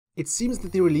It seems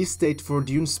that the release date for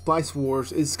Dune Spice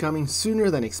Wars is coming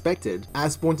sooner than expected,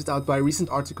 as pointed out by a recent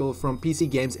article from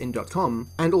PCGamesIn.com,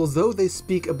 and although they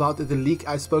speak about the leak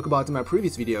I spoke about in my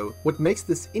previous video, what makes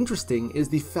this interesting is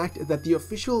the fact that the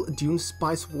official Dune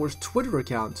Spice Wars Twitter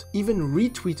account even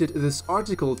retweeted this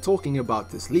article talking about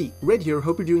this leak. Red here,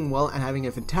 hope you're doing well and having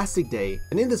a fantastic day,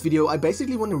 and in this video I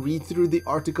basically want to read through the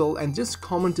article and just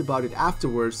comment about it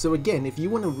afterwards, so again, if you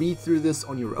want to read through this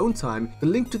on your own time, the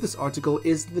link to this article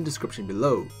is in the description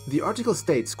below. The article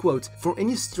states, quote, "For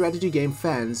any strategy game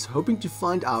fans hoping to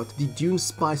find out the Dune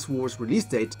Spice Wars release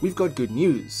date, we've got good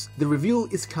news. The reveal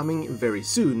is coming very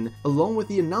soon, along with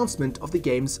the announcement of the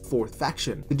game's fourth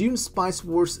faction. The Dune Spice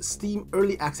Wars Steam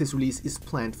Early Access release is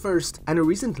planned first, and a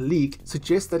recent leak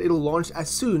suggests that it'll launch as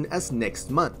soon as next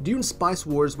month. Dune Spice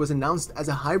Wars was announced as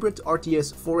a hybrid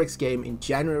RTS 4X game in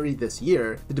January this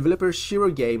year. The developer Shiro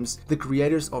Games, the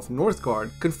creators of Northgard,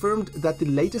 confirmed that the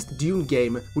latest Dune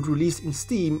game would release in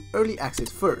Steam Early Access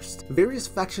first. Various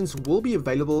factions will be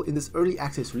available in this Early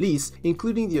Access release,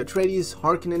 including the Atreides,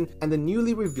 Harkonnen, and the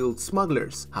newly revealed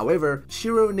smugglers. However,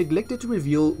 Shiro neglected to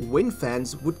reveal when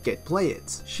fans would get play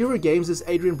it. Shiro Games'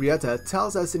 Adrian Briata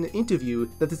tells us in an interview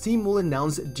that the team will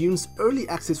announce Dune's Early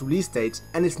Access release date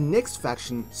and its next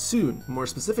faction soon. More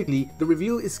specifically, the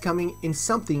reveal is coming in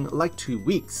something like 2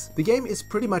 weeks. The game is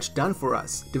pretty much done for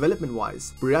us,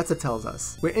 development-wise, Briata tells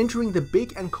us. We're entering the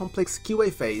big and complex QA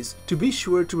phase to be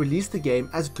sure to release the game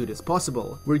as good as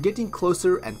possible. We're getting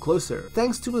closer and closer.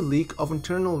 Thanks to a leak of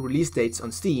internal release dates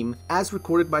on Steam, as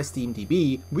recorded by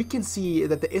SteamDB, we can see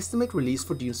that the estimate release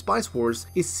for Dune Spice Wars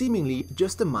is seemingly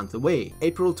just a month away,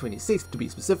 April 26th to be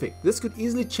specific. This could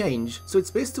easily change, so it's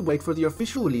best to wait for the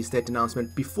official release date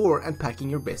announcement before unpacking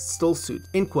your best stall suit."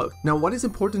 End quote. Now what is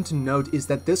important to note is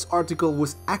that this article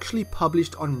was actually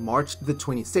published on March the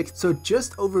 26th, so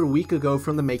just over a week ago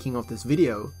from the making of this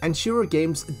video, and Shiro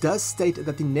Games does state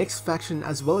that the next faction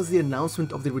as well as the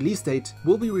announcement of the release date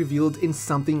will be revealed in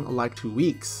something like 2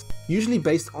 weeks. Usually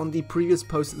based on the previous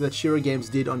post that Shiro Games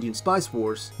did on Dune Spice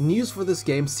Wars, news for this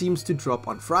game seems to drop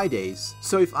on Fridays.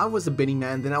 So if I was a betting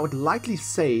man, then I would likely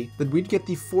say that we'd get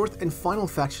the fourth and final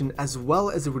faction as well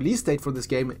as a release date for this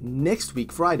game next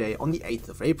week Friday on the 8th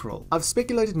of April. I've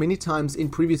speculated many times in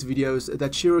previous videos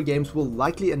that Shiro Games will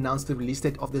likely announce the release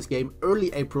date of this game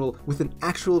early April with an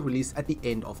actual release at the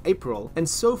end of April, and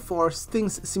so far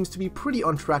things seems to be pretty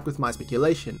on track with my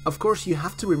speculation. Of course, you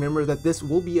have to remember that this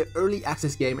will be an early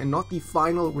access game and not the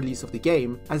final release of the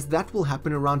game, as that will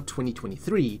happen around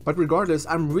 2023. But regardless,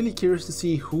 I'm really curious to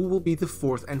see who will be the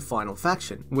fourth and final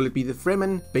faction. Will it be the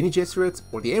Fremen, Bene Gesserit,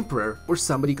 or the Emperor, or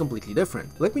somebody completely different?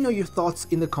 Let me know your thoughts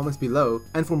in the comments below,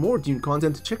 and for more Dune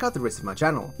content, check out the rest of my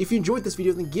channel. If you enjoyed this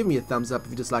video, then give me a thumbs up.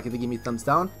 If you dislike it, then give me a thumbs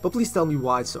down, but please tell me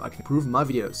why so I can improve my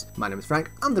videos. My name is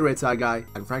Frank, I'm the RedTieGuy,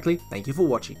 and frankly, thank you for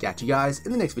watching. Catch you guys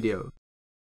in the next video.